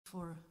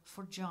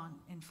for John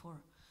and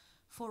for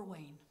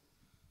Wayne.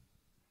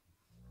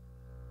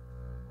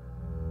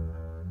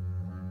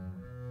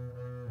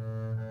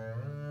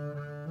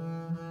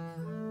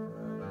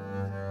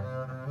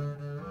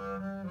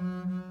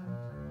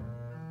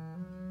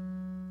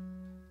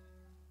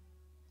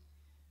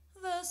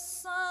 The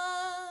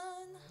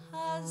sun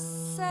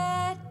has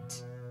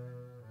set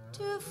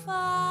too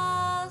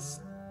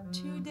fast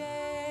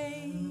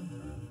today.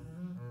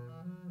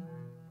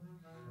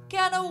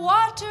 Can a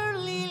water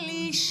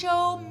lily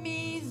show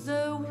me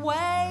the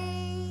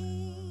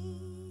way?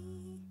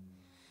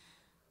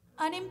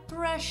 An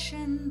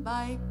impression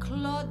by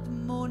Claude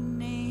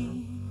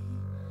Monet,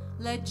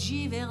 La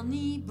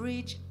Giverny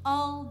Bridge,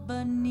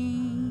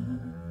 Albany.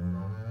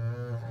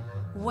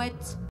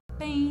 Wet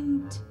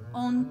paint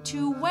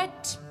onto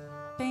wet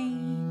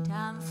paint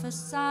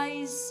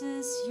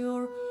emphasizes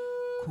your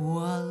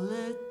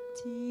qualities.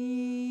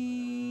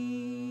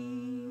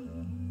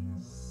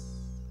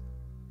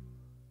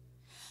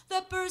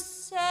 The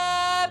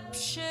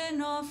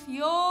perception of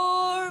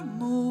your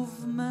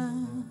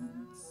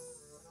movements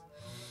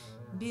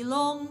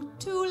belong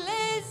to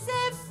les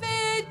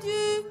effets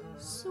du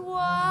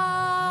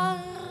soir.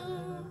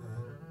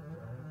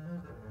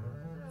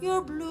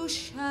 Your blue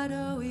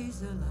shadow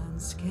is a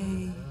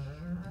landscape,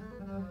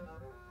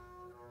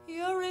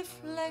 your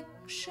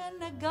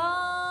reflection a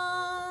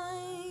guide,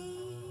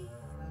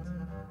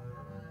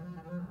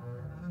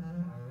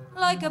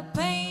 like a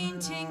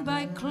painting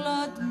by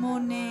Claude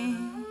Monet,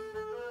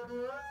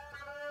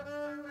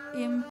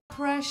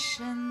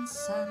 impression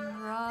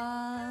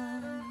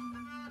sunrise.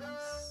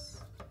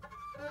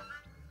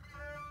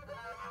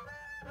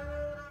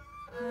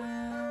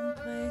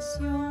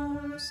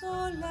 Impression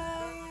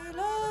soleil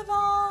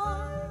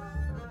levant.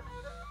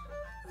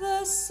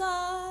 The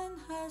sun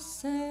has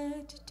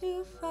set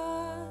too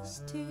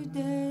fast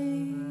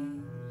today.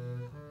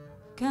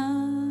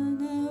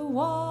 Can a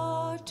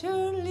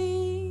water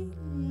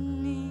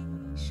lily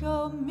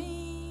show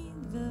me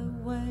the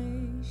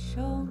way?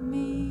 Show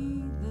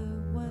me the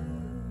way.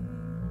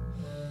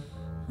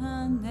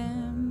 An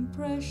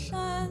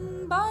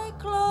impression by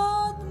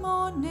Claude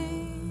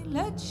Monet,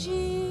 La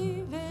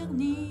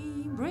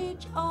Giverny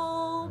Bridge,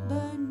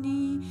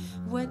 Albany.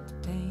 Wet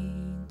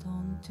paint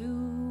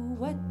onto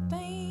wet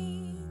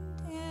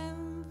paint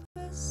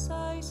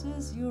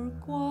emphasizes your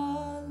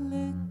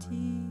qualities.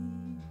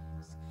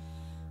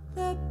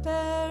 The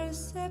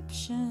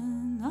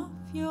perception of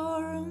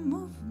your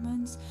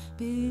movements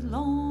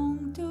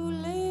belong to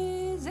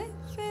les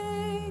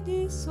effets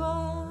du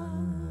soir.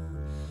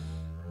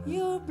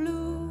 Your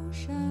blue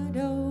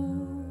shadow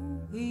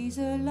is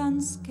a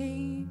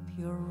landscape,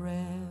 your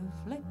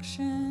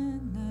reflection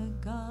a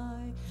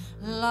guide,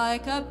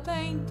 like a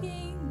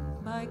painting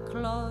by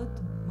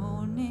Claude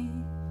Monet,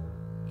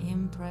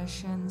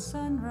 impression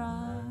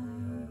sunrise.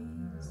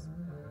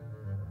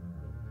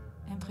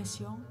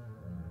 Impression,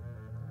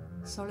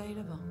 soleil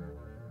levant.